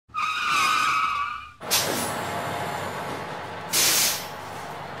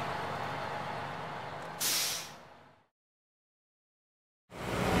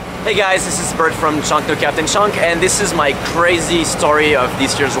Hey guys, this is Bert from Chunk No Captain Chunk, and this is my crazy story of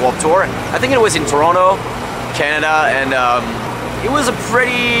this year's Warped Tour. I think it was in Toronto, Canada, and it was a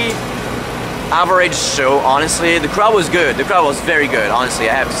pretty average show, honestly. The crowd was good. The crowd was very good, honestly,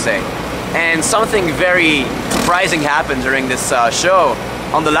 I have to say. And something very surprising happened during this show.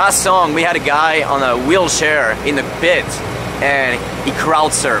 On the last song, we had a guy on a wheelchair in the pit, and he crowd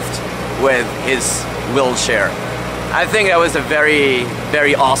surfed with his wheelchair. I think that was a very,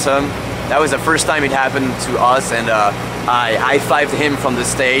 very awesome. That was the first time it happened to us, and I high-fived him from the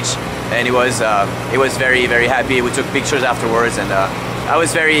stage, and he was very, very happy. We took pictures afterwards, and I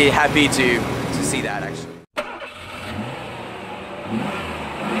was very happy to see that, actually.